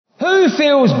Who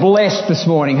feels blessed this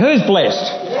morning? Who's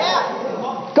blessed?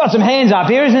 Yeah. Got some hands up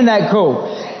here, isn't that cool?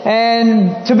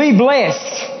 And to be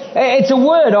blessed, it's a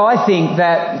word I think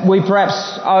that we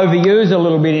perhaps overuse a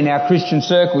little bit in our Christian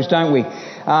circles, don't we?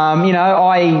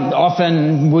 I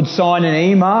often would sign an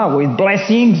email with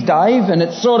blessings, Dave, and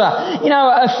it's sort of,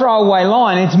 a throwaway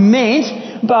line. It's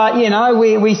meant, but,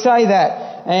 we say that.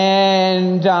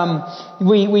 And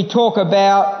we talk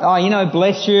about,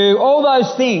 bless you, all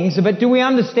those things, but do we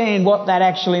understand what that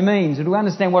actually means? Do we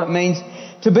understand what it means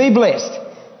to be blessed?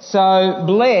 So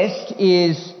blessed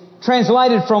is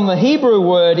translated from the Hebrew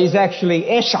word is actually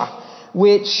esher,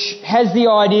 which has the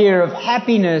idea of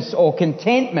happiness or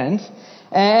contentment.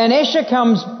 And esher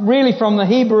comes really from the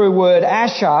Hebrew word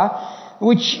asher,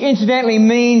 which incidentally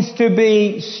means to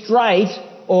be straight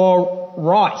or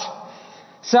right.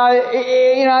 So,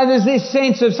 there's this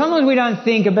sense of sometimes we don't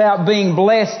think about being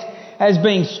blessed as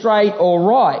being straight or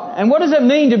right. And what does it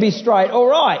mean to be straight or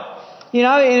right? In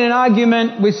an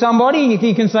argument with somebody,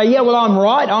 you can say, yeah, well, I'm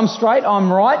right, I'm straight,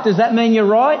 I'm right. Does that mean you're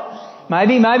right?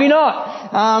 Maybe, maybe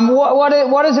not.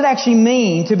 What does it actually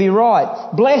mean to be right?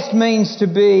 Blessed means to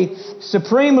be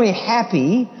supremely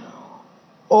happy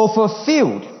or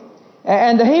fulfilled.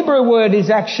 And the Hebrew word is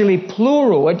actually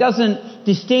plural. It doesn't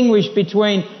distinguish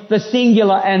between the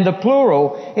singular and the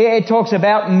plural. It talks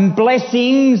about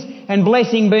blessings and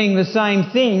blessing being the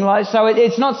same thing. So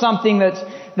it's not something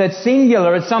that's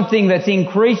singular. It's something that's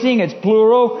increasing. It's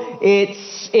plural.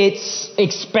 It's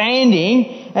expanding.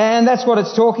 And that's what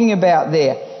it's talking about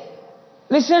there.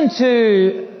 Listen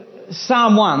to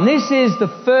Psalm 1. This is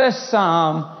the first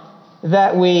psalm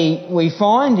that we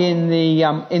find in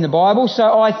the Bible.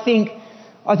 So I think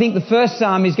the first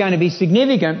psalm is going to be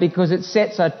significant because it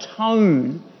sets a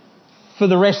tone for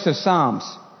the rest of Psalms.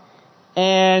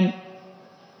 And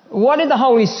what did the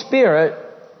Holy Spirit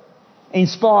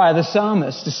inspire the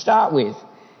psalmist to start with?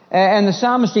 And the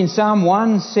psalmist in Psalm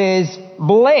 1 says,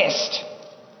 "Blessed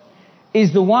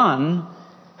is the one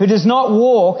who does not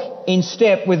walk in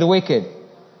step with the wicked."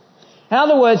 In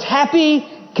other words, happy,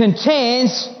 content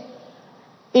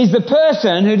is the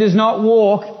person who does not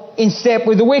walk in step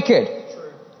with the wicked.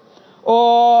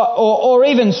 Or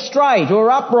even straight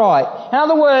or upright. In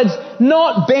other words,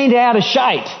 not bent out of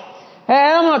shape. And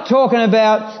I'm not talking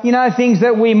about, things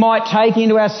that we might take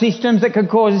into our systems that could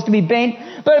cause us to be bent.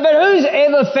 But who's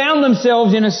ever found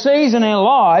themselves in a season in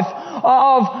life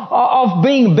of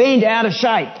being bent out of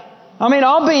shape? I mean,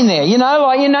 I've been there, you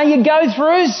go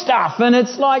through stuff and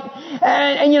it's like,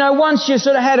 and once you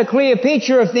sort of had a clear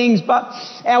picture of things, but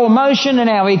our emotion and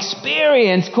our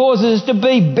experience causes us to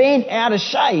be bent out of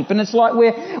shape. And it's like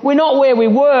we're not where we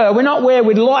were, we're not where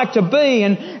we'd like to be,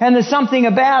 and there's something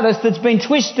about us that's been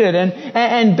twisted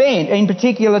and bent in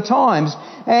particular times.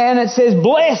 And it says,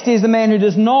 blessed is the man who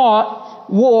does not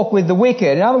walk with the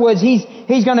wicked. In other words, he's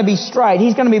going to be straight,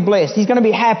 he's going to be blessed, he's going to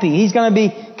be happy, he's going to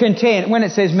be content. When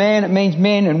it says man, it means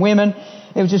men and women.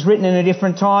 It was just written in a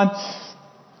different time.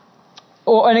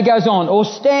 And it goes on, or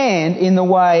stand in the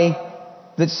way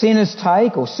that sinners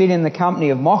take, or sit in the company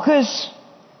of mockers.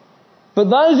 But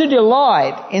those who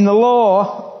delight in the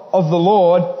law of the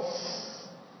Lord,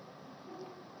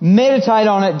 meditate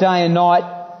on it day and night,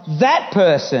 that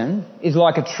person is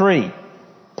like a tree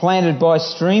planted by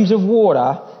streams of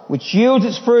water, which yields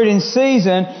its fruit in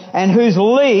season, and whose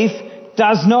leaf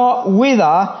does not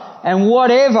wither, and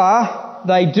whatever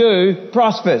they do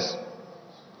prospers.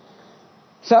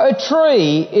 So a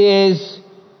tree is,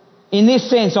 in this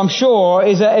sense, I'm sure,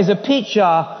 is a picture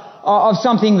of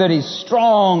something that is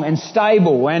strong and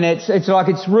stable, and it's like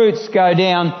its roots go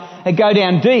down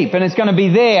deep, and it's going to be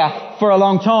there for a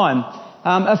long time.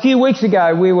 A few weeks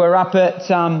ago, we were up at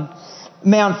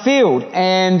Mount Field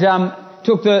and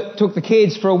took the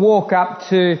kids for a walk up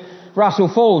to Russell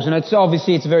Falls, and it's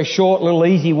a very short, little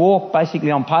easy walk, basically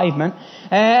on pavement.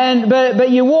 But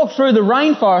you walk through the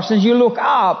rainforest, and as you look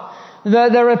up,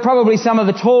 there are probably some of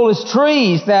the tallest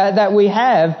trees that we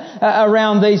have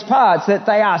around these parts. That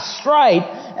they are straight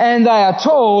and they are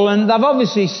tall, and they've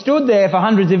obviously stood there for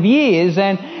hundreds of years.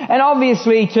 And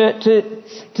obviously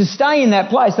to stay in that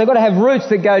place, they've got to have roots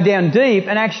that go down deep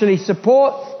and actually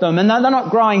support them. And they're not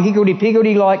growing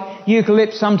higgledy-piggledy like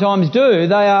eucalypts sometimes do.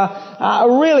 They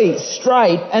are really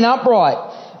straight and upright.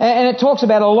 And it talks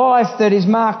about a life that is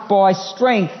marked by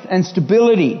strength and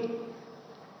stability.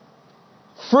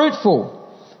 Fruitful.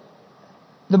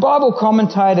 The Bible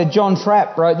commentator John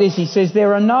Trapp wrote this. He says,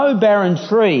 there are no barren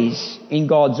trees in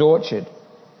God's orchard.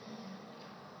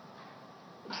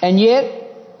 And yet,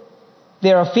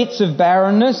 there are fits of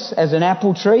barrenness, as an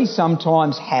apple tree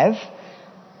sometimes have,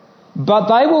 but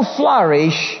they will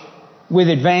flourish with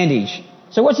advantage.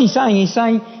 So what's he saying? He's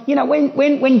saying,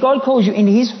 when God calls you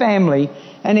into his family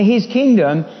and his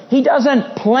kingdom, he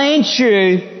doesn't plant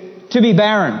you to be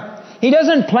barren. He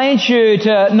doesn't plant you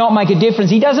to not make a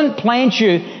difference. He doesn't plant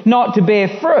you not to bear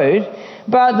fruit.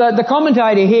 But the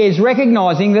commentator here is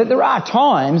recognising that there are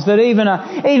times that even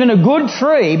a good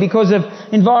tree, because of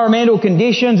environmental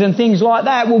conditions and things like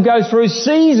that, will go through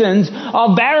seasons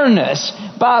of barrenness.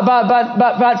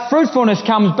 But fruitfulness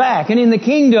comes back. And in the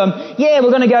kingdom, we're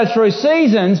going to go through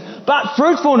seasons, but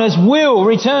fruitfulness will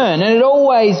return, and it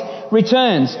always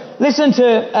returns. Listen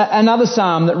to another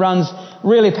psalm that runs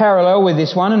really parallel with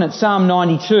this one, and it's Psalm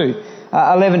 92,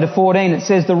 11 to 14. It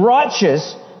says, "The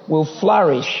righteous will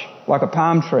flourish like a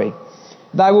palm tree.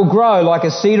 They will grow like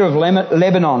a cedar of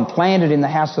Lebanon, planted in the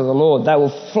house of the Lord. They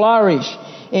will flourish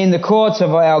in the courts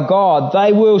of our God.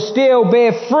 They will still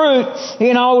bear fruit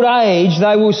in old age.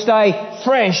 They will stay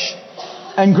fresh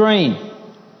and green."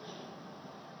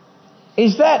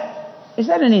 Is that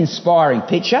an inspiring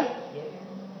picture?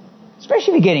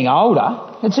 Especially if you're getting older.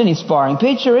 It's an inspiring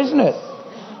picture, isn't it?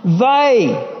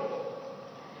 They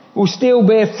will still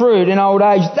bear fruit in old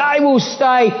age. They will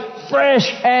stay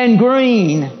fresh and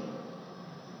green.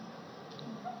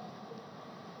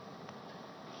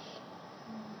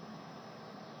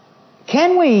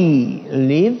 Can we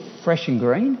live fresh and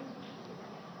green?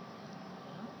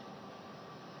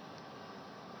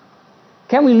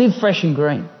 Can we live fresh and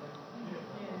green?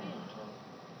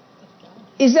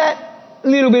 Is that a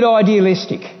little bit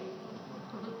idealistic?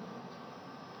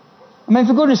 I mean,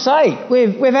 for goodness sake,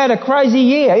 we've had a crazy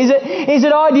year. Is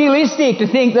it idealistic to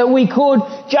think that we could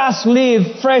just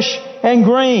live fresh and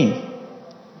green?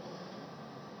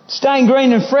 Staying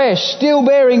green and fresh, still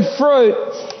bearing fruit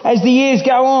as the years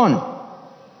go on.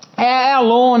 Our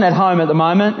lawn at home at the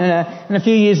moment, and a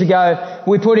few years ago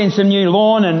we put in some new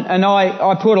lawn, and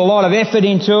I put a lot of effort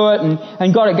into it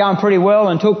and got it going pretty well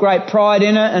and took great pride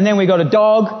in it, and then we got a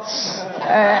dog.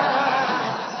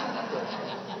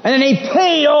 And then he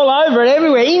peed all over it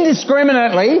everywhere,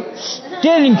 indiscriminately,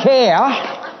 didn't care.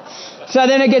 So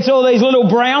then it gets all these little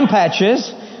brown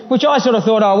patches, which I sort of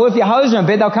thought, oh, well, if you hose them a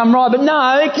bit, they'll come right. But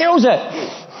no, it kills it.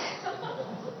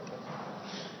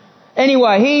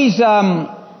 Anyway,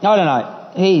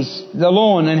 the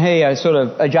lawn and he are sort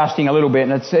of adjusting a little bit,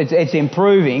 and it's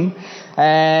improving.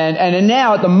 And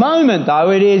now at the moment, though,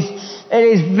 it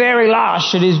is very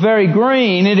lush, it is very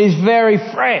green, it is very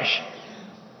fresh.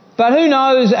 But who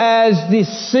knows, as this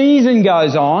season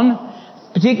goes on,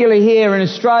 particularly here in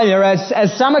Australia,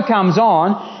 as summer comes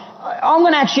on, I'm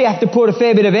going to actually have to put a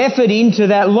fair bit of effort into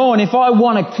that lawn if I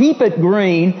want to keep it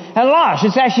green and lush.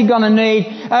 It's actually going to need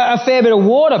a fair bit of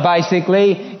water,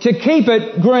 basically, to keep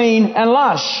it green and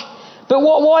lush. But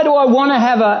why do I want to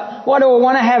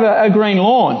have a green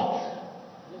lawn?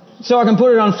 So I can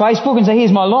put it on Facebook and say,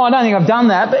 here's my lawn. I don't think I've done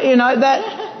that, but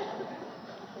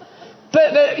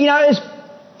it's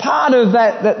part of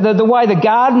that, the way the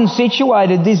garden's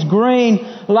situated, this green,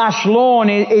 lush lawn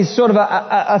is sort of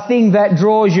a thing that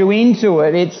draws you into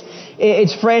it.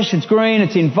 It's fresh, it's green,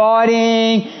 it's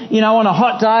inviting. On a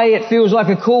hot day, it feels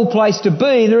like a cool place to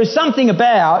be. There is something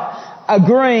about a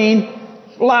green,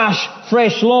 lush,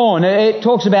 fresh lawn. It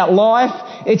talks about life.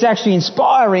 It's actually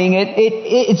inspiring.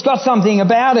 It's got something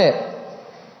about it.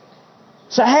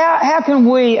 So how can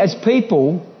we as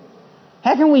people,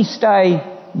 how can we stay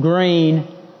green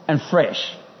and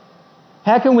fresh?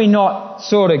 How can we not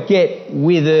sort of get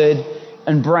withered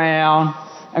and brown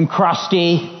and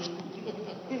crusty?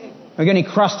 Have we got any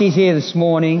crusties here this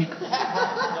morning?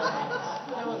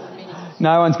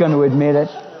 No one's going to admit it.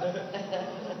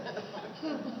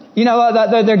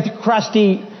 The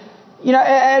crusty,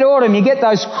 at autumn you get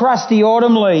those crusty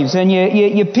autumn leaves and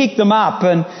you pick them up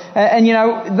and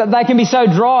they can be so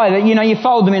dry that, you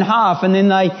fold them in half and then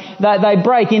they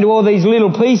break into all these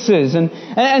little pieces and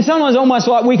sometimes almost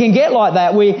like we can get like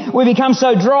that. We become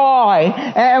so dry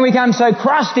and we become so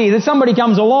crusty that somebody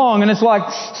comes along and it's like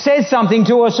says something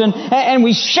to us and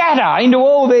we shatter into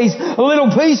all these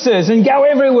little pieces and go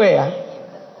everywhere.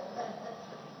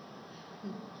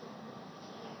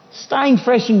 Staying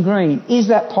fresh and green, is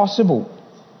that possible?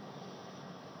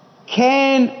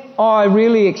 Can I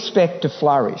really expect to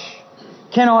flourish?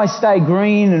 Can I stay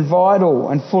green and vital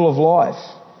and full of life?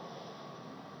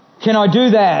 Can I do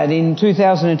that in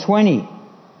 2020?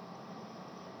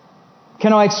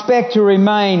 Can I expect to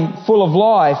remain full of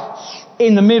life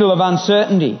in the middle of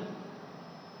uncertainty?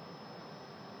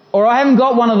 Or I haven't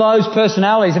got one of those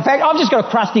personalities. In fact, I've just got a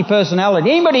crusty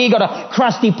personality. Anybody here got a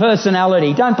crusty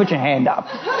personality? Don't put your hand up.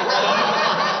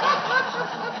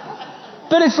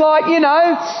 But it's like,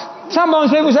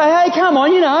 sometimes people say, hey, come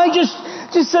on,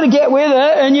 just sort of get with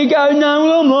it, and you go, no,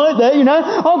 well, I'm like that,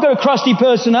 I've got a crusty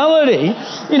personality.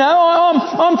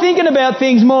 I'm thinking about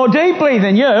things more deeply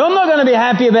than you. I'm not going to be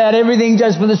happy about everything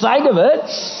just for the sake of it.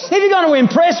 If you're going to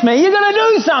impress me, you're going to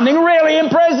do something really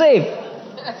impressive.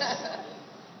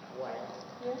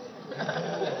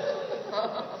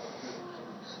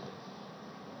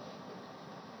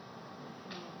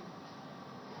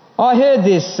 I heard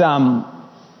this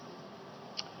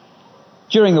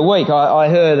during the week. I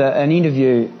heard an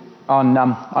interview on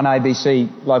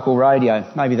ABC local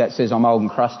radio. Maybe that says I'm old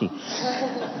and crusty.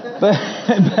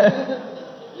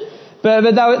 but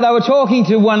they were talking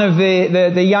to one of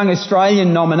the young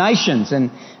Australian nominations,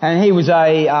 and he was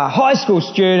a high school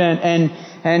student, and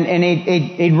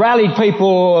he'd rallied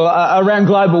people around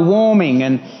global warming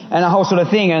and a whole sort of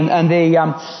thing. And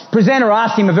the presenter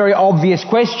asked him a very obvious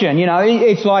question.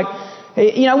 It's like,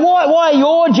 why are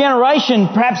your generation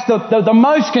perhaps the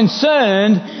most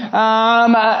concerned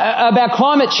about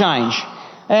climate change?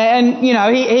 And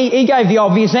he gave the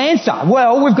obvious answer.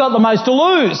 Well, we've got the most to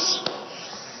lose.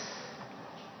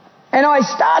 And I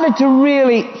started to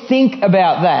really think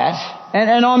about that.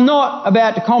 And I'm not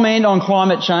about to comment on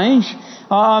climate change.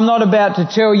 I'm not about to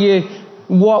tell you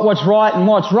what's right and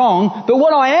what's wrong. But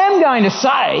what I am going to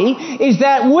say is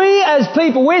that we as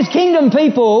people, we as kingdom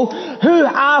people who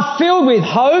are filled with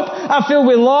hope, are filled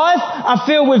with life, are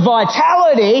filled with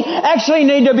vitality, actually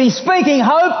need to be speaking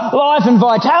hope, life and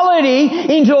vitality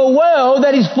into a world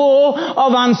that is full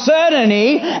of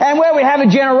uncertainty, and where we have a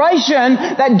generation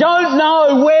that don't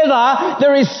know whether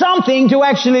there is something to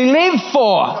actually live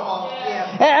for.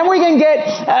 And we can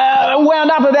get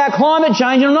wound up about climate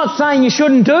change. And I'm not saying you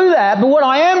shouldn't do that, but what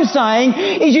I am saying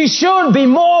is you should be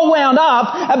more wound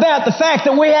up about the fact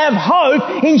that we have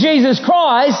hope in Jesus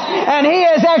Christ, and He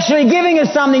is actually giving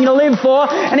us something to live for,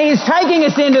 and He is taking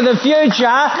us into the future,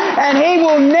 and He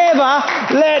will never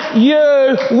let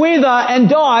you wither and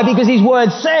die, because His Word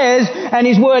says, and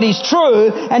His Word is true,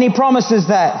 and He promises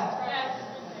that.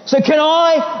 So can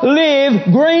I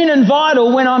live green and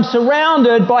vital when I'm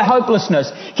surrounded by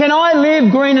hopelessness? Can I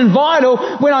live green and vital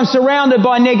when I'm surrounded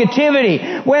by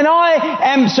negativity? When I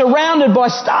am surrounded by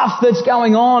stuff that's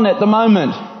going on at the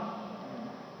moment?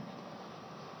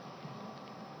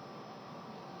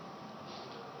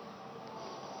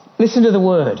 Listen to the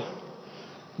word.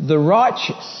 The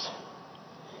righteous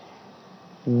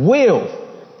will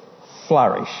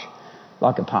flourish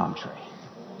like a palm tree.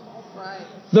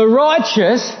 The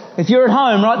righteous, if you're at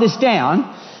home, write this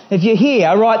down. If you're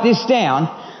here, write this down.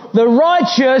 The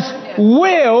righteous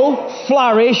will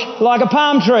flourish like a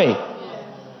palm tree.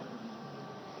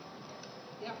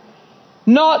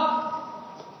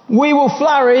 Not we will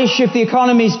flourish if the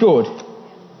economy's good.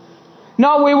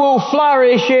 Not we will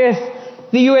flourish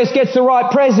if the US gets the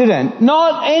right president.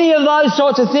 Not any of those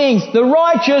sorts of things. The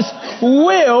righteous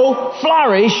will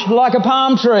flourish like a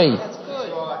palm tree. That's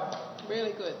good.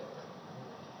 Really good.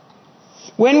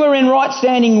 When we're in right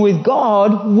standing with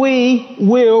God, we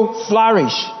will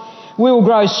flourish. We will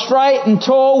grow straight and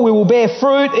tall. We will bear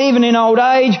fruit even in old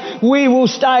age. We will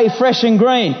stay fresh and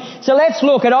green. So let's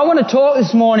look at, I want to talk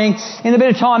this morning in the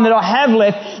bit of time that I have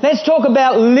left. Let's talk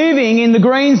about living in the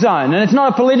green zone. And it's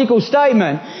not a political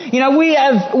statement. We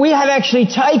have actually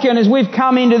taken, as we've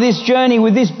come into this journey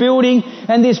with this building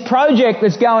and this project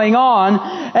that's going on,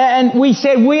 and we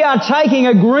said we are taking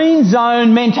a green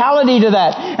zone mentality to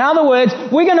that. In other words,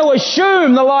 we're going to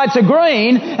assume the lights are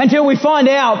green until we find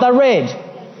out they're red.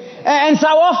 And so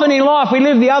often in life we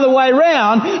live the other way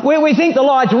around, where we think the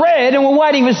light's red and we're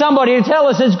waiting for somebody to tell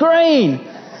us it's green.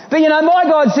 But my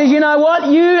God says, you know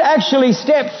what? You actually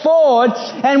step forward,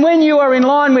 and when you are in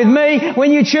line with me,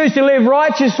 when you choose to live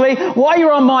righteously, while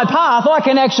you're on my path, I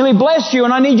can actually bless you,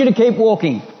 and I need you to keep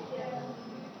walking.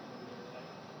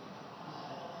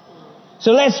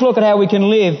 So let's look at how we can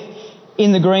live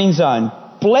in the green zone.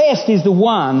 Blessed is the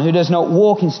one who does not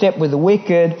walk in step with the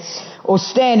wicked, or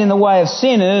stand in the way of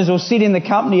sinners, or sit in the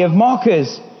company of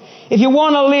mockers. If you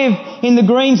want to live in the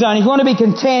green zone, if you want to be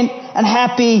content and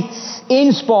happy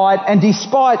in spite and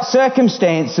despite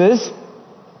circumstances,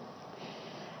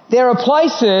 there are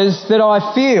places that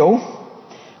I feel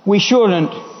we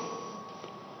shouldn't,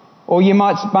 or you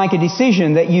might make a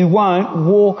decision that you won't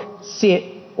walk, sit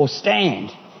or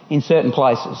stand in certain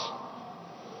places.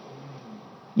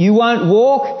 You won't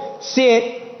walk,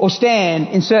 sit or stand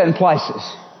in certain places.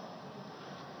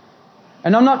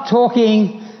 And I'm not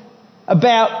talking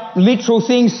about literal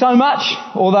things so much,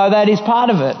 although that is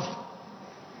part of it.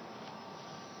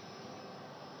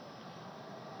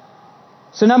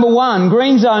 So number one,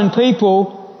 green zone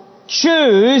people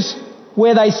choose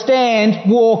where they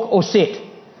stand, walk or sit.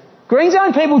 Green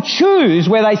zone people choose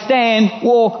where they stand,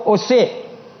 walk or sit.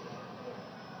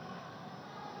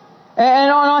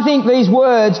 And I think these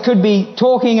words could be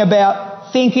talking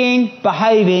about thinking,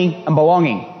 behaving and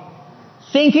belonging.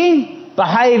 Thinking,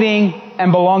 behaving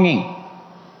and belonging.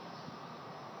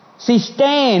 See,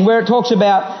 stand, where it talks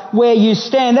about where you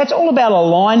stand, that's all about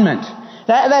alignment.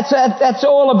 That's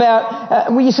all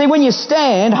about, well, you see, when you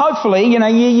stand, hopefully,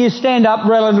 you stand up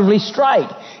relatively straight.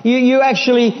 You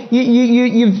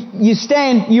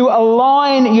stand, you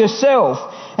align yourself.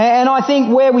 And I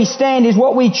think where we stand is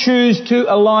what we choose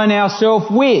to align ourselves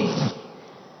with.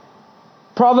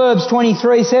 Proverbs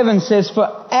 23:7 says, "For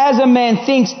as a man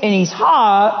thinks in his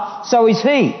heart, so is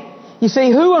he." You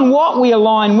see, who and what we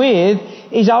align with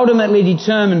is ultimately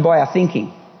determined by our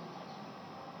thinking.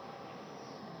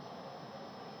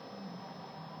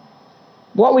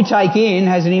 What we take in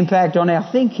has an impact on our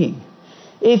thinking.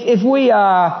 If we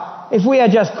are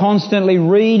just constantly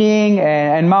reading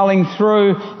and mulling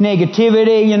through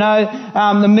negativity,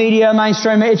 the media,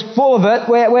 mainstream, it's full of it,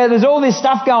 where there's all this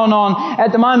stuff going on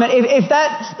at the moment. If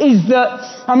that is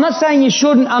I'm not saying you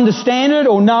shouldn't understand it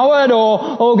or know it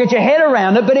or get your head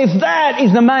around it, but if that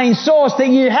is the main source that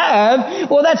you have,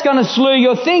 well, that's going to slew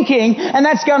your thinking, and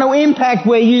that's going to impact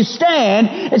where you stand.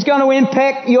 It's going to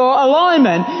impact your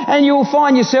alignment, and you'll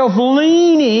find yourself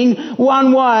leaning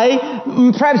one way,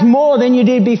 perhaps more than you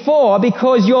did before,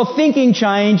 because your thinking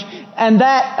changed, and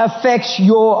that affects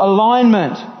your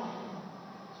alignment.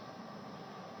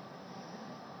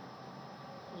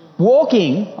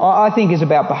 Walking, I think, is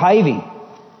about behaving.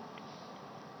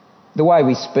 The way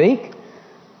we speak,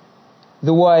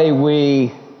 the way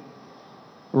we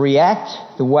react,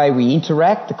 the way we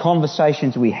interact, the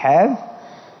conversations we have.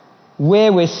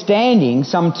 Where we're standing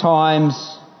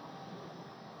sometimes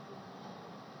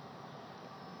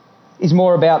is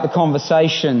more about the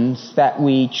conversations that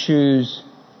we choose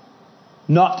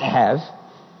not to have.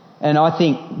 And I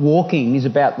think walking is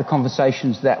about the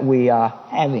conversations that we are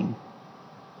having.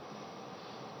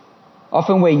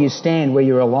 Often where you stand, where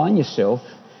you align yourself,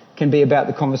 can be about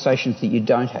the conversations that you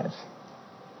don't have.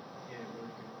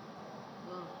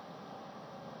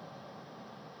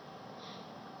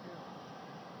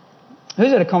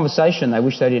 Who's had a conversation they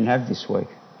wish they didn't have this week?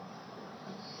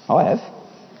 I have.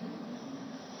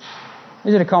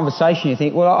 Is it a conversation you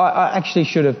think, well, I actually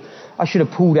should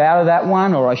have pulled out of that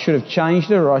one, or I should have changed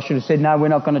it, or I should have said, no, we're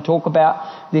not going to talk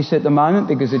about this at the moment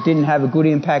because it didn't have a good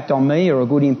impact on me or a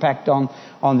good impact on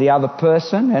the other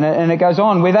person. And it goes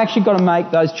on. We've actually got to make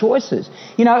those choices.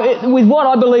 With what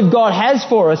I believe God has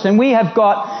for us, and we've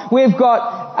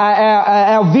got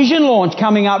our vision launch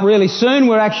coming up really soon.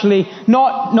 We're actually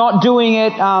not doing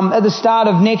it at the start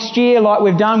of next year like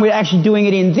we've done. We're actually doing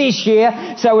it in this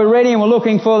year, so we're ready and we're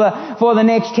looking for the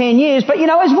next 10 years. But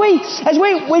as we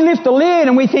lift the lid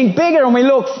and we think bigger and we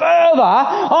look further,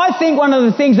 I think one of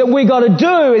the things that we got to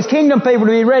do as kingdom people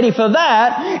to be ready for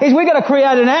that is we got to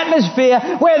create an atmosphere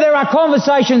where there are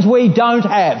conversations we don't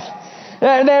have.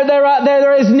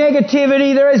 There is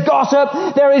negativity, there is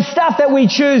gossip, there is stuff that we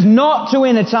choose not to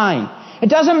entertain. It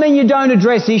doesn't mean you don't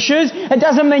address issues. It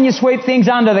doesn't mean you sweep things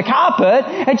under the carpet.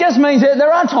 It just means that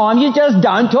there are times you just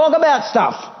don't talk about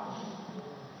stuff.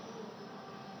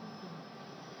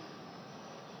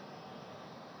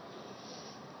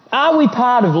 Are we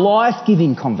part of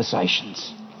life-giving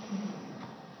conversations?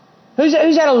 Who's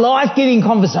had a life-giving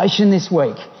conversation this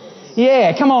week?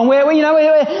 Yeah, come on. Where you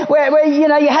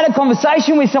had a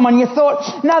conversation with someone, you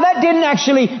thought, no, that didn't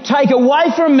actually take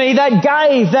away from me.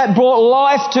 That brought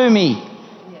life to me.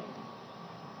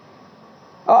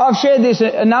 I've shared this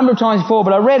a number of times before,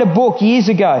 but I read a book years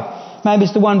ago. Maybe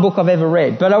it's the one book I've ever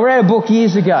read, but I read a book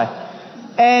years ago,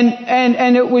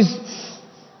 and it was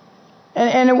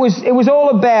all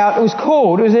about. It was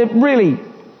a really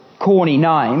corny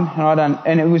name,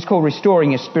 and it was called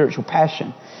Restoring Your Spiritual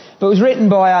Passion. But it was written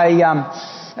by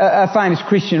a famous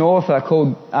Christian author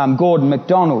called Gordon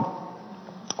MacDonald.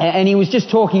 And he was just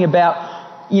talking about,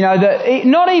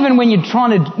 not even when you're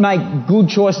trying to make good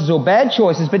choices or bad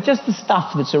choices, but just the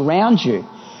stuff that's around you.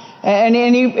 And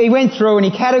he went through and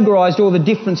he categorised all the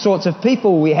different sorts of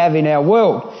people we have in our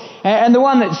world. And the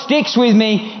one that sticks with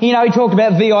me, he talked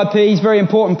about VIPs, very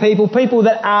important people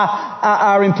that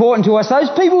are important to us. Those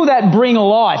people that bring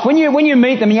life. When you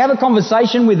meet them and you have a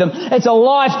conversation with them, it's a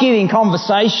life-giving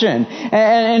conversation,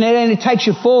 and it takes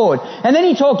you forward. And then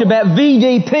he talked about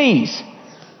VDPs.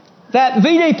 That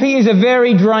VDP is a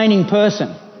very draining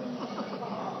person.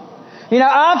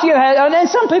 After you've had, and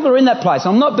some people are in that place.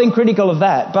 I'm not being critical of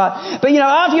that, but after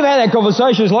you've had that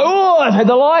conversation, it's like, oh, I've had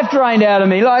the life drained out of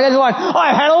me. It's like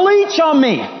I've had a leech on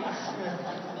me.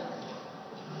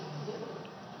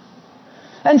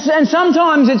 And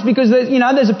sometimes it's because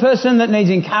there's a person that needs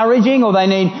encouraging or they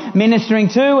need ministering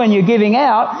to and you're giving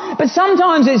out. But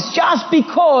sometimes it's just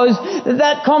because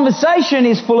that conversation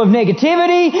is full of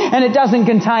negativity and it doesn't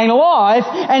contain life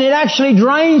and it actually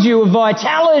drains you of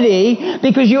vitality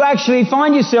because you actually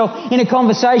find yourself in a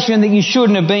conversation that you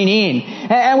shouldn't have been in.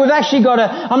 And we've actually got to,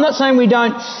 I'm not saying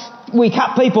we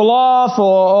cut people off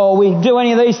or we do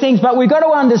any of these things, but we've got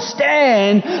to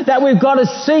understand that we've got to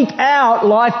seek out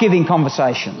life-giving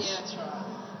conversations. Yeah, that's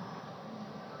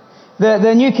right.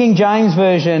 The New King James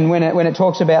Version, when it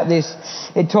talks about this,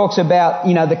 it talks about,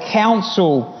 the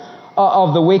counsel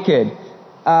of the wicked,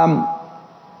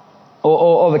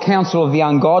 or the counsel of the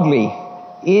ungodly.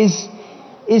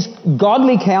 Is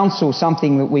godly counsel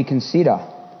something that we consider?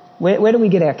 Where do we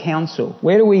get our counsel?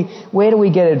 Where do we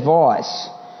get advice?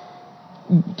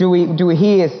 Do we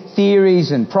hear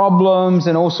theories and problems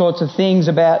and all sorts of things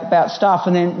about stuff,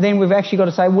 and then we've actually got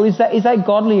to say, well, is that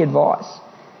godly advice?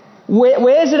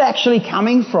 Where's it actually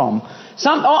coming from?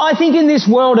 I think in this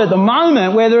world at the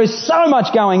moment where there is so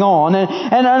much going on,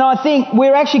 and I think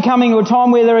we're actually coming to a time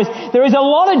where there is a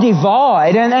lot of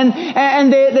divide,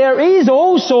 and there is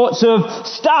all sorts of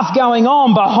stuff going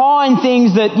on behind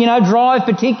things that drive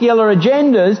particular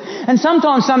agendas, and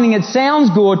sometimes something that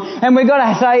sounds good, and we've got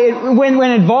to say when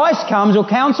advice comes or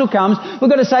counsel comes,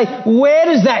 we've got to say, where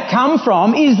does that come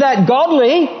from? Is that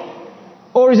godly,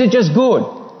 or is it just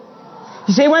good?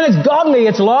 You see, when it's godly,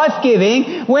 it's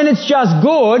life-giving. When it's just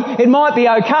good, it might be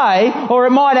okay, or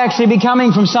it might actually be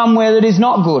coming from somewhere that is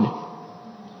not good.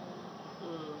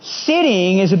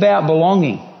 Sitting is about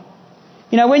belonging.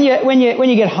 When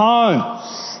you get home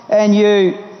and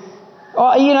you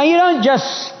don't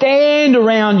just stand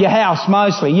around your house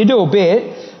mostly. You do a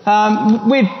bit.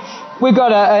 We've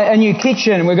got a new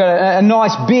kitchen. We've got a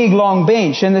nice big long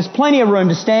bench, and there's plenty of room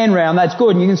to stand around. That's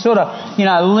good, and you can sort of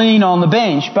lean on the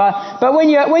bench. But when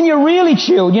you're really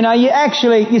chilled,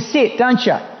 you sit, don't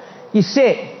you? You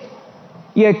sit.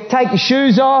 You take your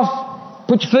shoes off,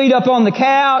 put your feet up on the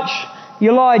couch,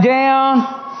 you lie down.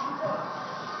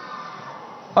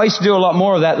 I used to do a lot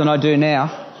more of that than I do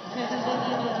now.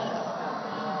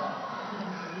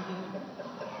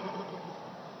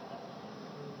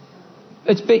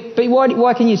 But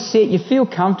why can you sit? You feel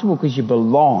comfortable because you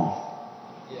belong.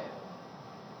 Yeah.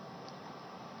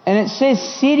 And it says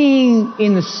sitting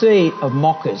in the seat of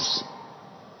mockers.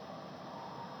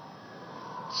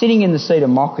 Sitting in the seat of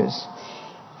mockers.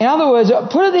 In other words,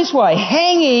 put it this way,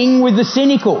 hanging with the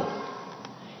cynical.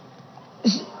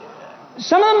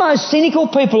 Some of the most cynical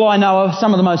people I know are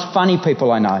some of the most funny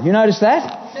people I know. You notice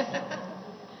that?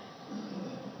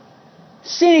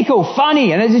 Cynical,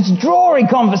 funny, and it's drawing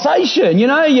conversation.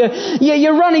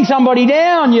 You're running somebody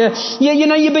down. You're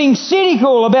being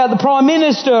cynical about the Prime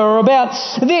Minister or about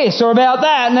this or about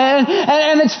that,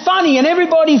 and it's funny, and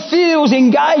everybody feels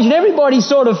engaged, and everybody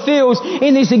sort of feels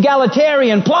in this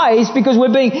egalitarian place because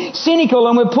we're being cynical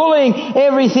and we're pulling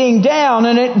everything down,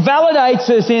 and it validates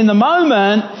us in the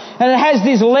moment, and it has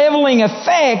this levelling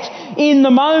effect in the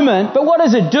moment. But what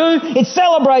does it do? It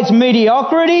celebrates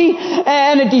mediocrity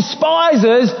and it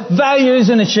despises values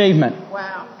and achievement.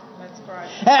 Wow, that's great.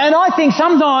 And I think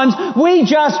sometimes we've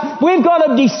got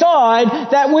to decide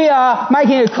that we are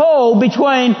making a call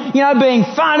between, being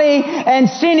funny and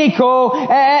cynical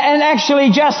and actually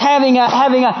just having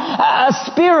a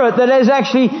spirit that is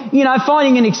actually,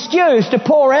 finding an excuse to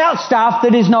pour out stuff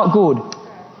that is not good.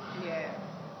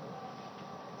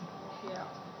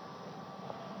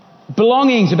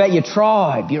 Belonging's about your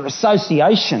tribe, your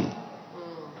association.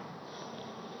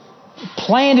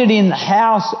 Planted in the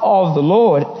house of the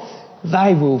Lord,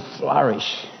 they will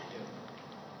flourish.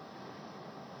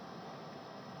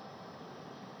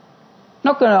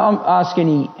 Not going to ask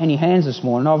any hands this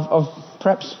morning. I've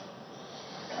perhaps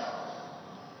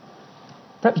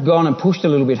gone and pushed a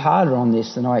little bit harder on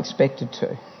this than I expected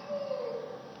to.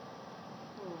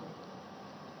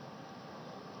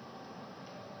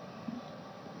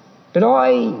 But I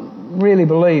really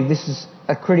believe this is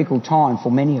a critical time for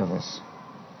many of us.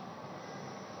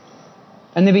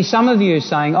 And there'll be some of you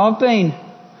saying, I've been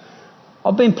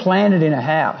planted in a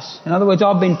house. In other words,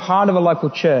 I've been part of a local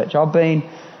church. I've been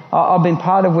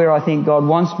part of where I think God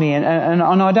wants me, and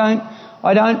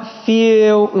I don't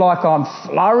feel like I'm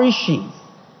flourishing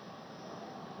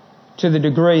to the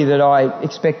degree that I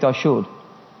expect I should.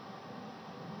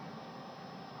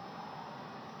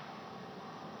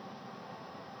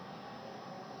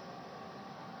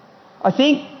 I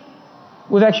think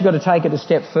we've actually got to take it a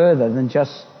step further than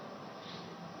just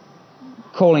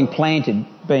calling planted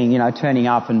being, turning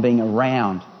up and being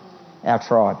around our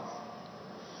tribe.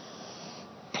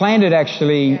 Planted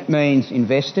actually means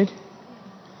invested.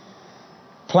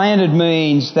 Planted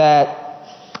means that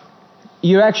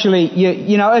you actually,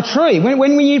 a tree.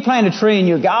 When you plant a tree in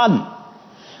your garden,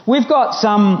 we've got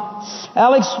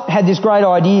Alex had this great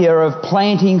idea of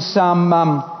planting some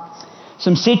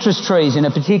citrus trees in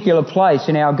a particular place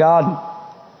in our garden.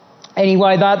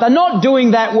 Anyway, they're not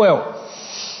doing that well.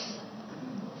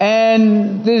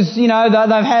 And there's, they've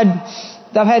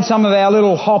had some of our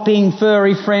little hopping,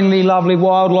 furry, friendly, lovely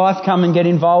wildlife come and get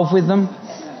involved with them.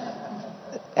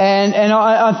 And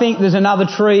I think there's another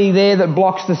tree there that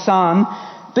blocks the sun.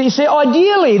 But you see,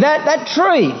 ideally, that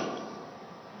tree,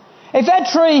 if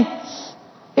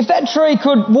that tree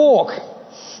could walk,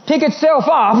 pick itself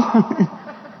up,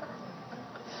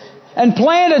 and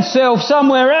plant itself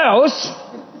somewhere else,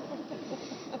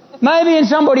 maybe in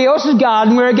somebody else's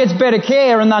garden where it gets better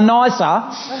care and they're nicer,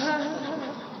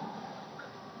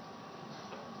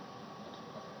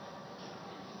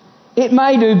 it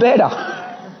may do better.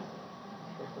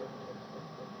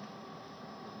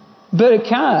 But it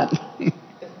can't.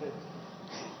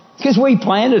 Because we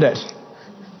planted it.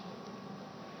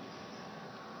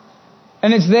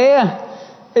 And it's there.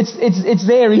 It's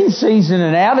there in season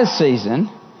and out of season.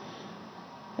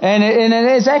 And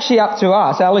it's actually up to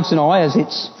us, Alex and I, as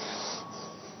its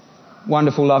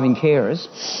wonderful loving carers,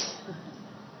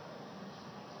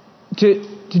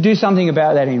 to do something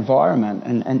about that environment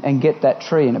and get that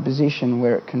tree in a position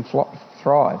where it can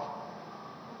thrive.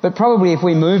 But probably if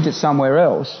we moved it somewhere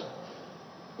else,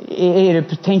 it'd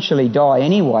potentially die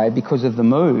anyway because of the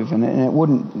move, and it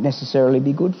wouldn't necessarily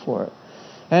be good for it.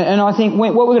 And I think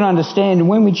what we're going to understand,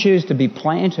 when we choose to be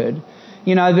planted,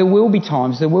 there will be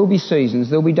times, there will be seasons,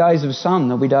 there'll be days of sun,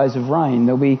 there'll be days of rain,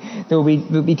 there'll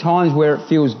be times where it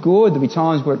feels good, there'll be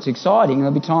times where it's exciting,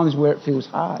 there'll be times where it feels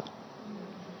hard.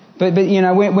 But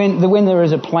when there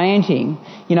is a planting,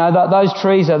 those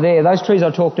trees are there. Those trees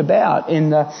I talked about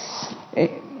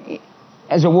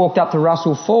as I walked up to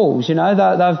Russell Falls, they've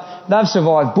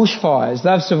survived bushfires.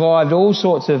 They've survived all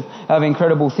sorts of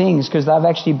incredible things because they've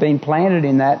actually been planted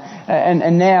in that.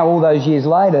 And now, all those years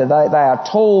later, they are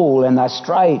tall and they're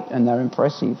straight and they're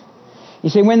impressive. You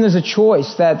see, when there's a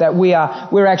choice that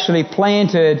we're actually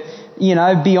planted,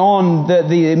 beyond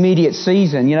the immediate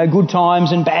season, good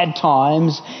times and bad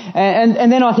times.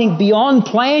 And then I think beyond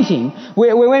planting,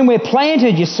 when we're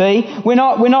planted, you see, we're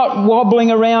not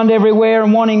wobbling around everywhere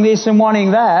and wanting this and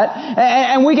wanting that.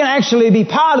 And we can actually be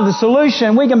part of the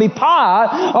solution. We can be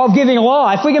part of giving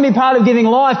life. We can be part of giving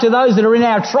life to those that are in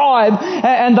our tribe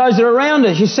and those that are around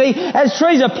us. You see, as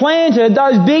trees are planted,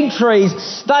 those big trees,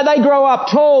 they grow up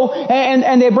tall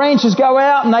and their branches go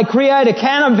out and they create a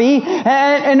canopy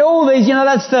and all these,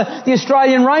 that's the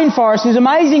Australian rainforest is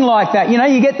amazing like that.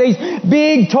 You get these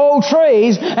big, tall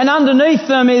trees and underneath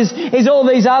them is all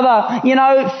these other,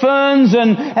 ferns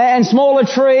and smaller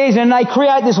trees, and they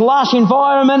create this lush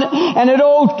environment, and it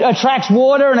all attracts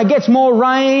water and it gets more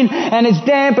rain and it's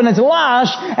damp and it's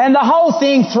lush, and the whole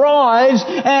thing thrives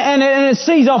and it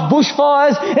sees off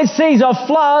bushfires, it sees off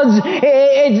floods,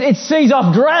 it sees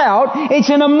off drought. It's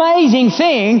an amazing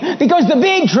thing because the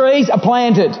big trees are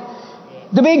planted.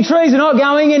 The big trees are not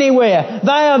going anywhere.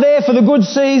 They are there for the good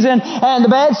season and the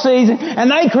bad season, and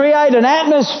they create an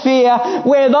atmosphere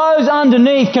where those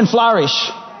underneath can flourish.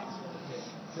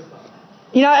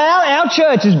 Our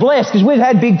church is blessed because we've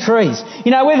had big trees.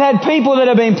 We've had people that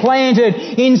have been planted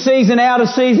in season, out of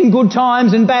season, good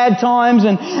times and bad times,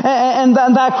 and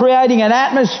they're creating an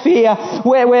atmosphere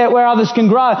where others can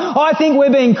grow. I think we're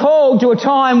being called to a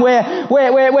time where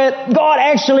God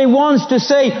actually wants to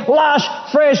see lush,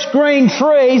 fresh, green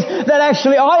trees that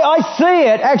actually, I see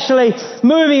it actually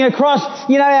moving across,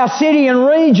 our city and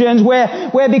regions where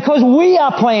because we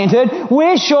are planted,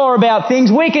 we're sure about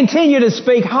things, we continue to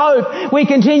speak hope, we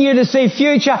continue to see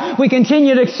future, we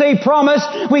continue to see promise,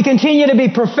 we continue to be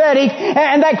prophetic,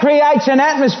 and that creates an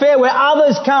atmosphere where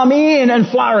others come in and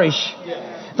flourish.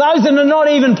 Those that are not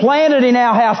even planted in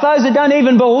our house, those that don't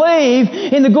even believe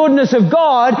in the goodness of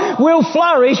God, will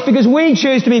flourish because we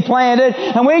choose to be planted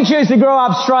and we choose to grow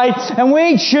up straight and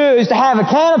we choose to have a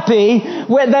canopy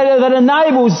that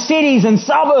enables cities and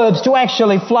suburbs to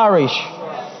actually flourish.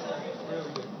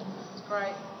 That's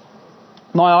great.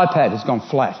 My iPad has gone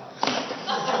flat.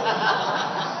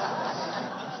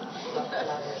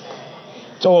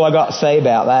 That's all I got to say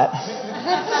about that.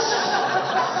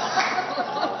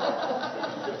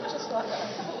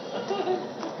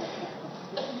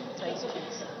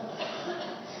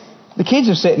 The kids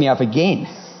have set me up again.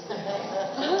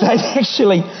 They've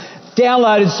actually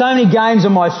downloaded so many games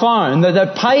on my phone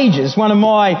that Pages, one of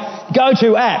my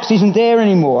go-to apps, isn't there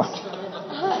anymore.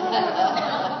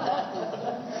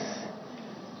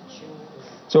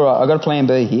 It's all right, I've got a plan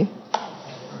B here.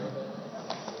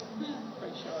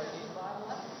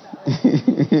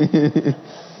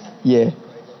 Yeah.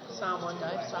 Psalm 1,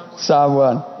 Dave. Psalm 1. Psalm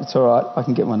 1. It's all right. I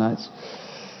can get my notes.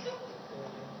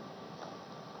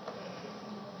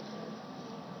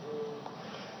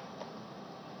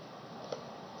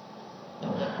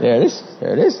 There it is.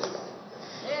 There it is.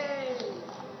 Yay!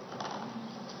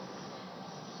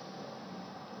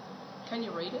 Can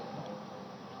you read it?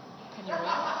 Can you read it?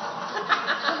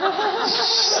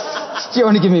 Do you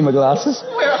want to give me my glasses?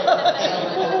 Where are they?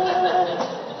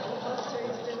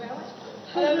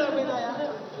 I don't know where they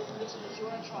are.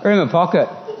 They're in my pocket.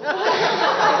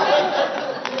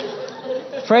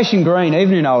 Fresh and green,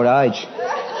 even in old age.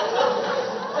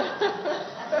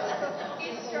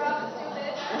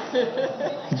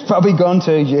 It's probably gone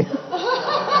too, G.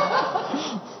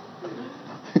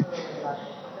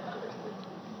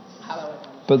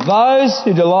 But those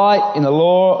who delight in the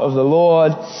law of the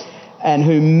Lord and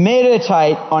who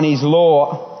meditate on his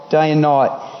law day and night.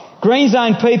 Green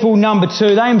Zone people, number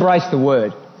 2, they embrace the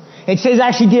word. It says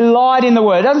actually delight in the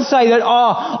word. It doesn't say that,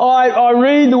 I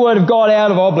read the word of God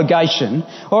out of obligation,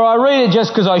 or I read it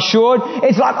just because I should.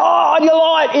 It's like, I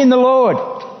delight in the Lord.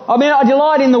 I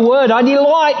delight in the word. I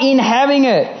delight in having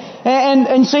it.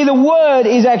 And see, the word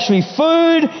is actually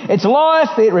food, it's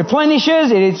life, it replenishes,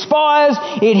 it inspires,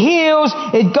 it heals,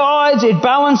 it guides, it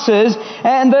balances.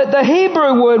 And the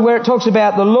Hebrew word where it talks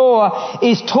about the law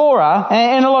is Torah,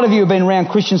 and a lot of you have been around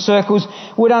Christian circles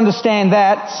would understand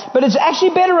that. But it's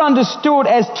actually better understood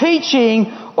as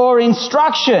teaching or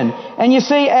instruction. And you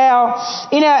see, in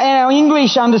our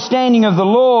English understanding of the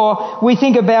law, we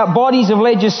think about bodies of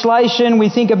legislation, we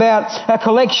think about a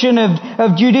collection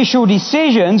of judicial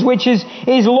decisions, which is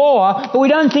law, but we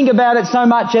don't think about it so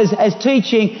much as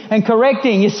teaching and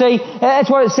correcting. You see, that's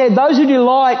what it said. Those who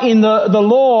delight in the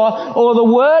law or the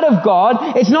Word of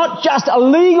God, it's not just a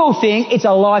legal thing, it's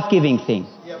a life-giving thing.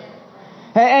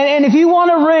 And if you want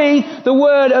to read the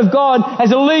Word of God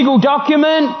as a legal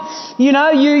document, you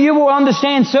will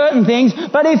understand certain things.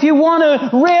 But if you want to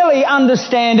really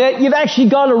understand it, you've actually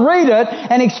got to read it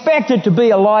and expect it to be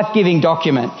a life-giving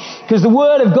document. Because the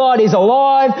Word of God is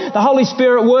alive, the Holy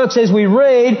Spirit works as we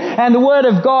read, and the Word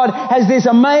of God has this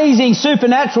amazing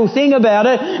supernatural thing about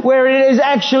it where it is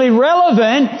actually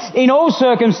relevant in all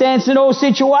circumstances, in all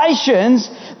situations,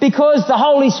 because the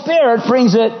Holy Spirit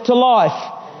brings it to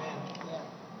life.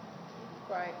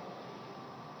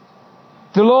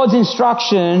 The Lord's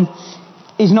instruction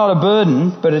is not a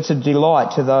burden, but it's a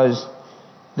delight to those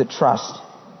that trust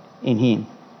in Him.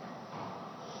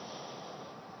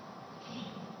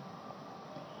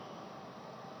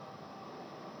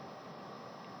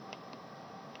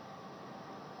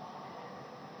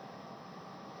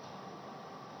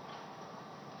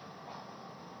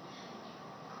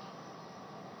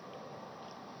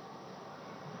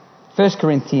 First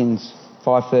Corinthians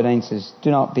 5:13 says,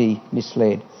 "Do not be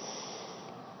misled.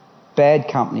 Bad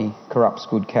company corrupts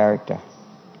good character."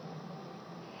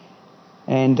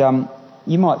 And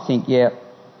you might think,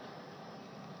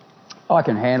 I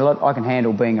can handle it. I can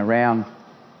handle being around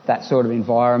that sort of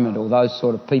environment or those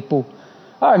sort of people.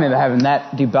 I remember having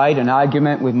that debate and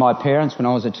argument with my parents when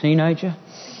I was a teenager.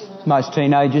 Most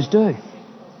teenagers do.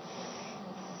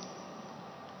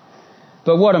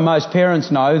 But what do most parents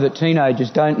know that teenagers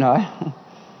don't know?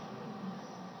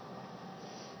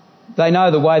 They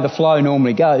know the way the flow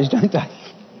normally goes, don't they?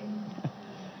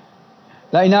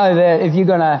 They know that if you're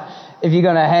gonna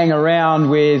hang around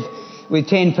with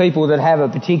 10 people that have a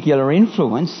particular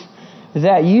influence,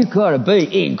 that you've got to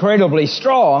be incredibly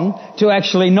strong to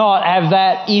actually not have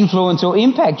that influence or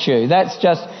impact you. That's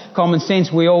just common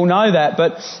sense. We all know that.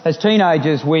 But as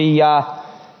teenagers, we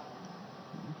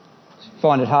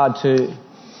find it hard to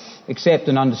accept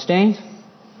and understand.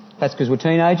 That's because we're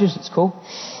teenagers. It's cool.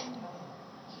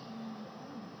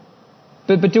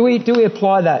 But do we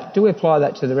apply that? Do we apply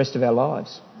that to the rest of our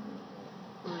lives?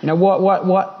 What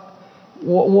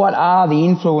are the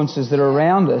influences that are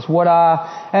around us?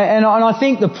 And I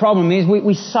think the problem is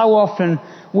we so often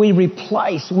we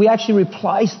actually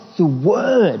replace the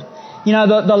Word.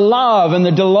 The love and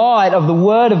the delight of the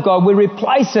Word of God, we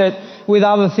replace it with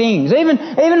other things.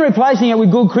 Even replacing it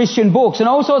with good Christian books and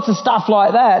all sorts of stuff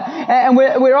like that. And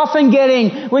we're often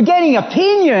getting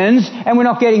opinions and we're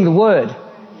not getting the Word.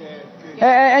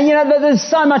 And there's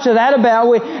so much of that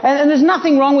about and there's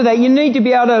nothing wrong with that. You need to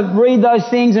be able to read those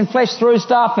things and flesh through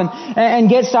stuff and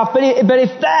get stuff. But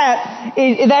if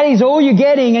that is all you're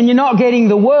getting and you're not getting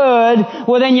the Word,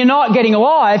 well then you're not getting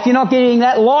life. You're not getting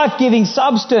that life-giving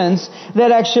substance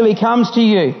that actually comes to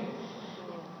you.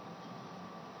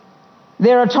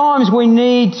 There are times we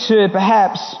need to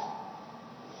perhaps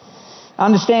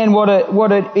understand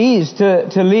what it is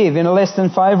to live in a less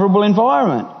than favourable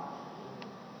environment.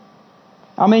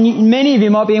 I mean, many of you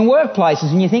might be in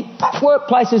workplaces and you think, that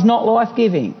workplace is not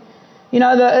life-giving. You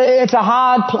know, it's a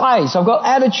hard place. I've got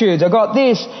attitudes. I've got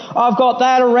this. I've got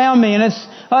that around me. And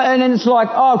it's like,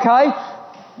 okay,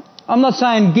 I'm not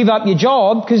saying give up your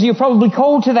job, because you're probably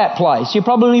called to that place. You're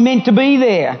probably meant to be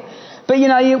there. But, you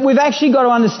know, we've actually got to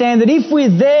understand that if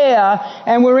we're there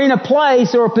and we're in a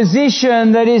place or a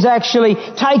position that is actually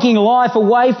taking life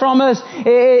away from us,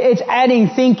 it's adding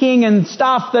thinking and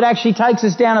stuff that actually takes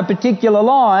us down a particular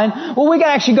line, well, we've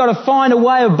actually got to find a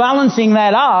way of balancing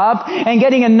that up and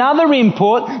getting another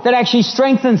input that actually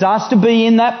strengthens us to be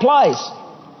in that place.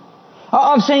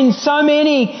 I've seen so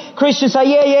many Christians say,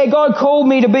 yeah, God called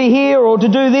me to be here or to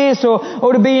do this or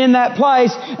to be in that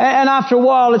place. And after a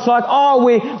while it's like,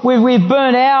 we've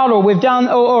burnt out or we've done,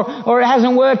 or it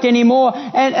hasn't worked anymore.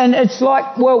 And it's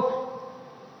like, well,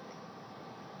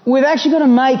 we've actually got to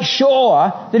make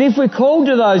sure that if we're called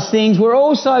to those things, we're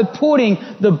also putting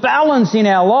the balance in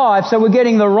our life so we're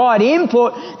getting the right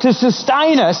input to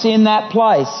sustain us in that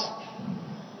place.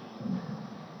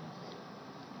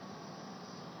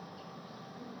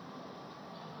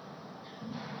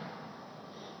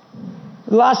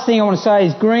 The last thing I want to say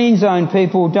is green zone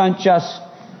people don't just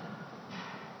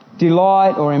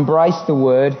delight or embrace the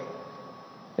word.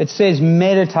 It says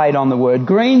meditate on the word.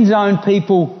 Green zone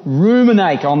people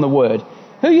ruminate on the word.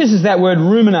 Who uses that word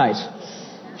ruminate?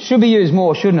 Should be used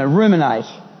more, shouldn't it? Ruminate.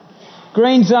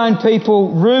 Green zone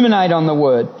people ruminate on the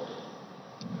word.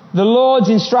 The Lord's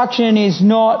instruction is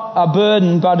not a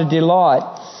burden but a delight.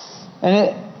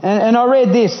 And I read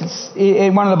this.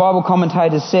 One of the Bible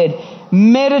commentators said,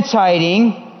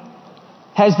 meditating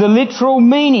has the literal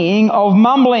meaning of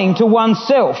mumbling to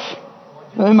oneself.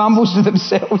 Who mumbles to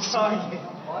themselves?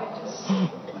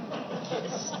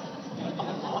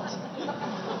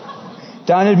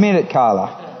 Don't admit it,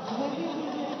 Carla.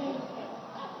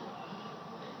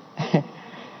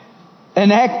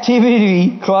 An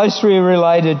activity closely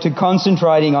related to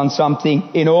concentrating on something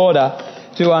in order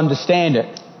to understand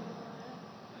it.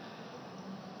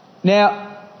 Now,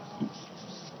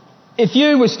 if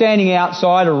you were standing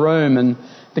outside a room, and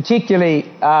particularly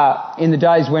in the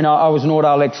days when I was an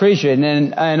auto electrician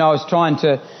and I was trying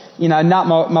to, nut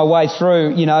my way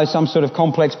through, some sort of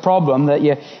complex problem that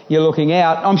you're looking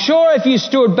at, I'm sure if you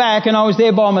stood back and I was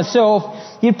there by myself,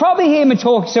 you'd probably hear me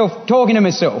talking to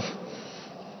myself.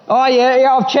 Oh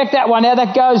yeah, I've checked that one out.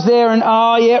 That goes there, and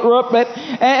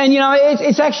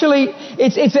it's actually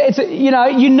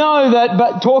that,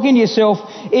 but talking to yourself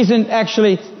isn't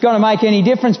actually going to make any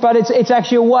difference. But it's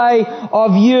actually a way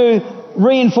of you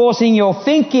reinforcing your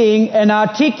thinking and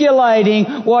articulating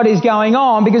what is going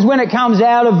on. Because when it comes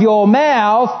out of your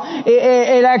mouth,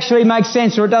 it actually makes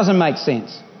sense or it doesn't make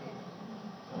sense.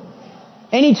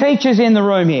 Any teachers in the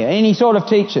room here? Any sort of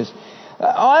teachers?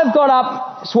 I've got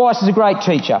up, Swice is a great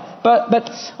teacher, but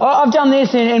I've done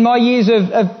this in my years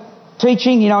of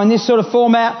teaching, in this sort of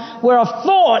format, where I've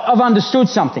thought I've understood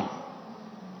something.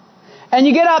 And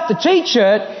you get up to teach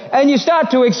it, and you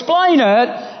start to explain it,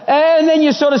 and then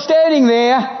you're sort of standing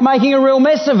there making a real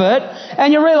mess of it,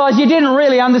 and you realise you didn't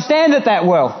really understand it that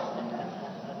well.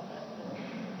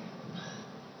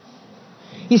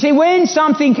 You see, when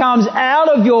something comes out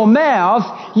of your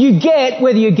mouth, you get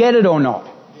whether you get it or not.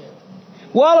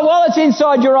 While it's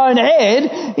inside your own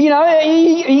head,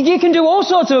 you can do all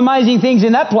sorts of amazing things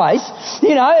in that place.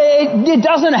 It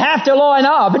doesn't have to line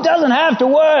up. It doesn't have to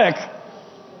work.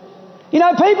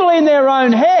 People in their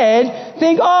own head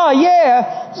think, oh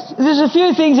yeah, there's a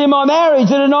few things in my marriage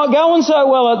that are not going so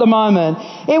well at the moment.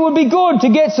 It would be good to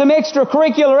get some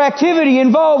extracurricular activity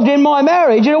involved in my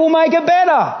marriage and it will make it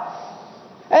better.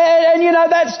 And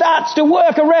that starts to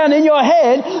work around in your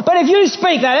head. But if you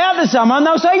speak that out to someone,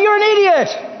 they'll say, you're an idiot.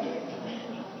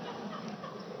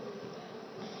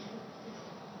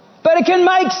 But it can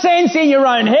make sense in your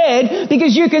own head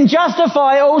because you can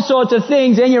justify all sorts of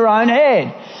things in your own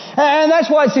head. And that's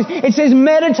why it says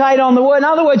meditate on the word. In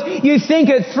other words, you think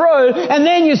it through and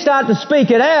then you start to speak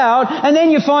it out and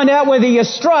then you find out whether you're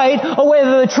straight or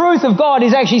whether the truth of God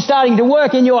is actually starting to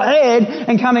work in your head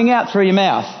and coming out through your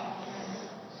mouth.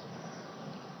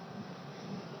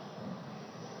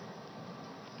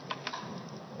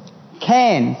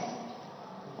 Can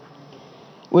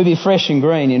we be fresh and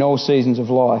green in all seasons of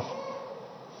life?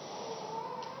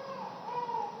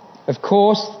 Of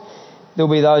course,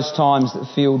 there'll be those times that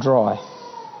feel dry.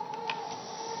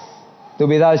 There'll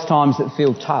be those times that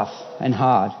feel tough and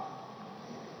hard.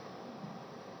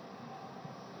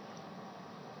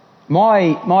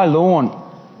 My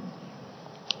lawn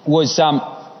was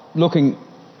looking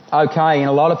okay in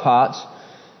a lot of parts,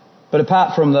 but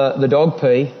apart from the dog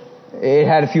pee, it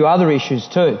had a few other issues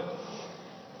too.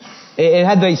 It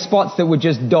had these spots that were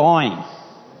just dying.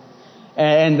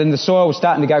 And then the soil was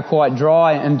starting to go quite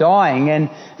dry and dying. And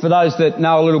for those that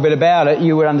know a little bit about it,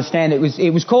 you would understand it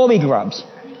was Corby grubs.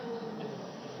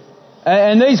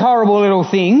 And these horrible little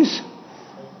things,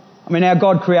 I mean, our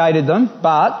God created them,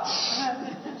 but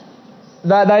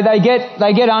they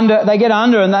get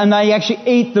under and they actually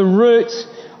eat the roots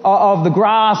of the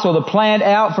grass or the plant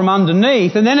out from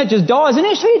underneath, and then it just dies. And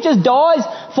actually it just dies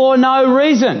for no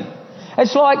reason.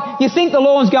 It's like you think the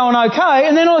lawn's going okay,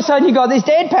 and then all of a sudden you've got this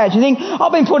dead patch. You think,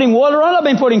 I've been putting water on it, I've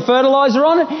been putting fertiliser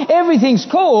on it, everything's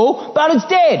cool, but it's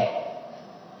dead.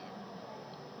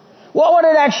 What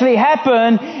had actually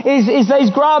happened is these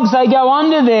grubs, they go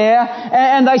under there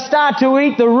and they start to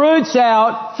eat the roots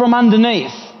out from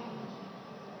underneath.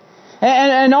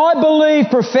 And I believe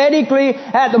prophetically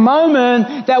at the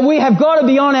moment that we have got to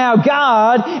be on our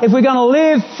guard if we're going to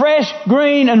live fresh,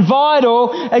 green and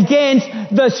vital against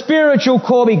the spiritual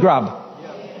Corby grub.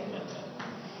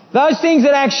 Those things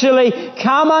that actually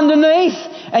come underneath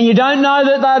and you don't know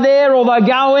that they're there or they're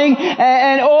going,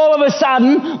 and all of a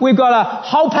sudden we've got a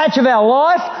whole patch of our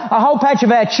life, a whole patch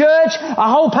of our church, a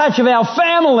whole patch of our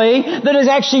family that has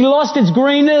actually lost its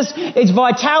greenness, its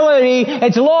vitality,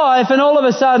 its life, and all of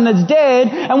a sudden it's dead.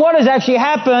 And what has actually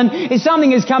happened is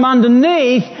something has come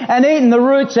underneath and eaten the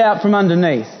roots out from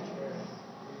underneath.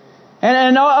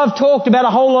 And I've talked about a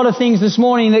whole lot of things this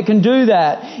morning that can do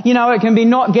that. You know, it can be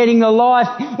not getting the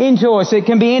life into us. It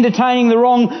can be entertaining the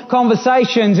wrong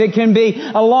conversations. It can be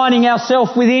aligning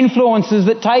ourselves with influences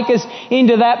that take us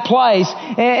into that place.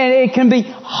 And it can be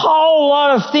a whole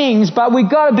lot of things, but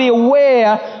we've got to be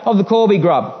aware of the Corby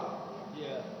grub.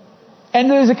 Yeah.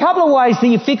 And there's a couple of ways that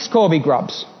you fix Corby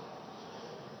grubs.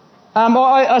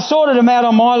 I sorted them out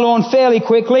on my lawn fairly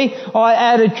quickly. I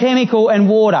added chemical and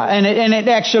water, and it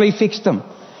actually fixed them.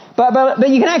 But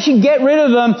you can actually get rid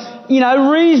of them, you know,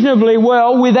 reasonably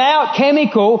well without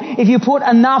chemical if you put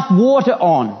enough water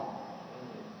on.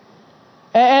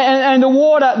 And the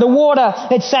water,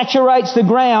 it saturates the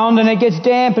ground and it gets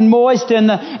damp and moist, and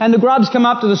the grubs come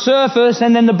up to the surface,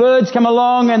 and then the birds come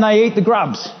along and they eat the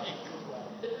grubs.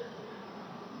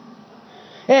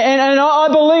 And I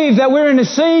believe that we're in a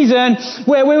season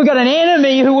where we've got an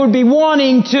enemy who would be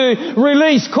wanting to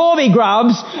release Corby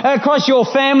grubs across your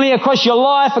family, across your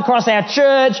life, across our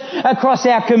church, across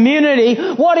our community.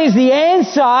 What is the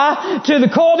answer to the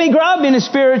Corby grub in a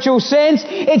spiritual sense?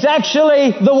 It's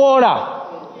actually the water.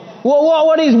 Well,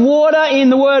 what is water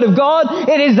in the Word of God?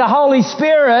 It is the Holy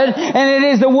Spirit, and it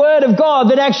is the Word of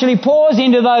God that actually pours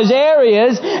into those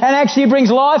areas and actually brings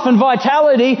life and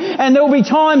vitality. And there will be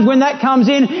times when that comes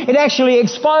in, it actually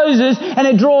exposes and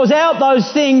it draws out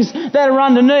those things that are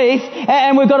underneath,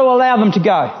 and we've got to allow them to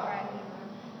go.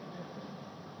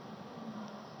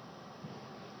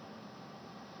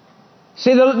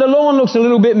 See, the lawn looks a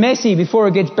little bit messy before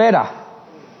it gets better.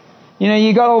 You know,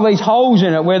 you got all these holes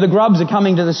in it where the grubs are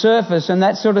coming to the surface and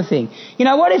that sort of thing. You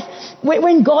know, what if,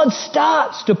 when God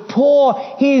starts to pour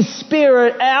His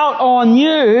Spirit out on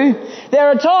you, there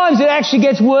are times it actually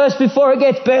gets worse before it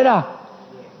gets better.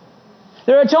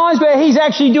 There are times where He's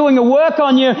actually doing a work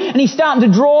on you and He's starting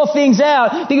to draw things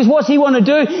out, because what's He want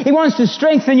to do? He wants to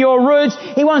strengthen your roots,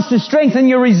 He wants to strengthen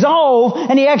your resolve,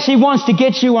 and He actually wants to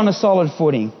get you on a solid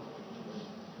footing.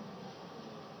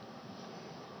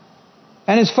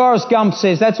 And as Forrest Gump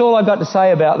says, that's all I've got to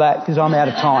say about that, because I'm out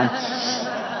of time.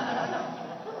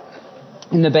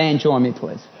 And the band, join me,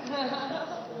 please.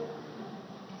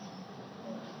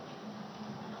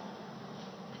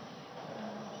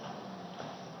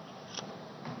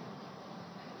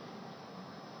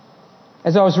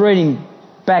 As I was reading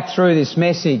back through this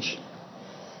message,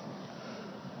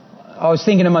 I was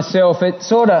thinking to myself, it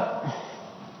sort of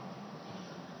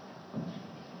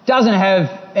doesn't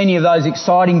have any of those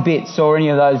exciting bits or any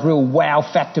of those real wow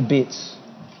factor bits.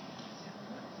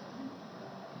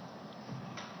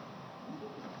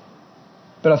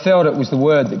 But I felt it was the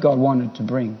word that God wanted to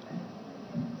bring.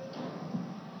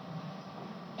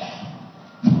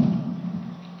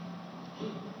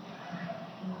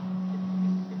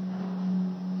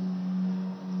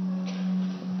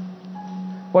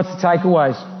 What's the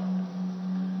takeaways?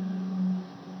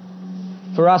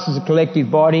 For us as a collective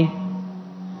body,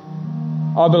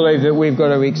 I believe that we've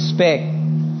got to expect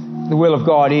the will of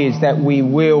God is that we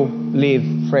will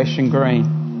live fresh and green.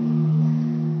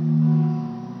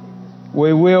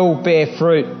 We will bear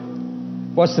fruit.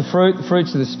 What's the fruit? The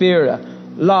fruits of the Spirit are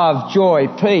love, joy,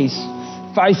 peace,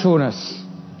 faithfulness,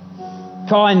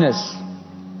 kindness,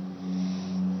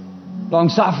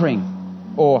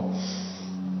 long-suffering, or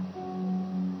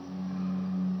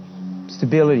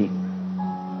stability.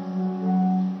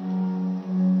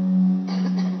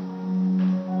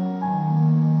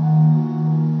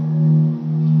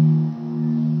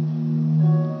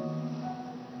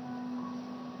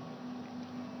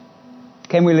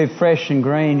 Can we live fresh and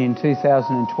green in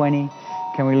 2020?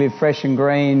 Can we live fresh and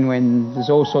green when there's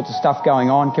all sorts of stuff going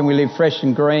on? Can we live fresh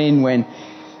and green when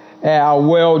our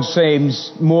world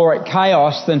seems more at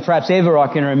chaos than perhaps ever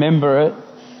I can remember it?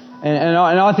 And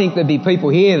I think there'd be people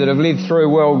here that have lived through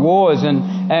world wars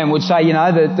and would say,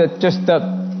 that just the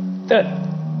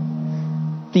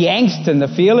angst and the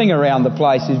feeling around the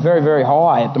place is very, very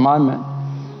high at the moment.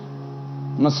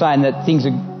 I'm not saying that things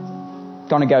are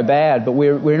going to go bad, but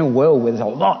we're in a world where there's a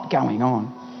lot going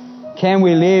on. Can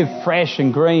we live fresh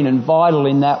and green and vital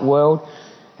in that world?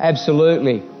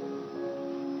 Absolutely.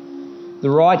 The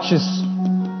righteous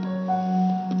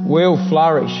will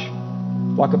flourish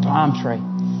like a palm tree.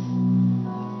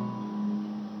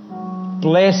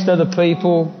 Blessed are the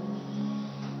people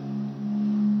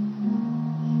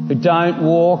who don't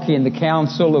walk in the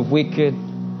counsel of wicked,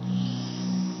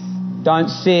 don't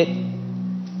sit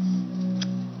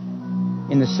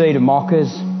in the seat of mockers,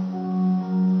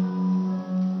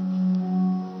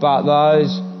 but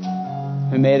those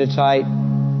who meditate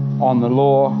on the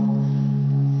law,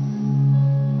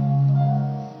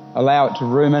 allow it to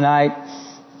ruminate,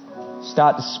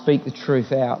 start to speak the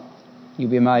truth out.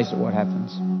 You'll be amazed at what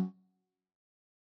happens.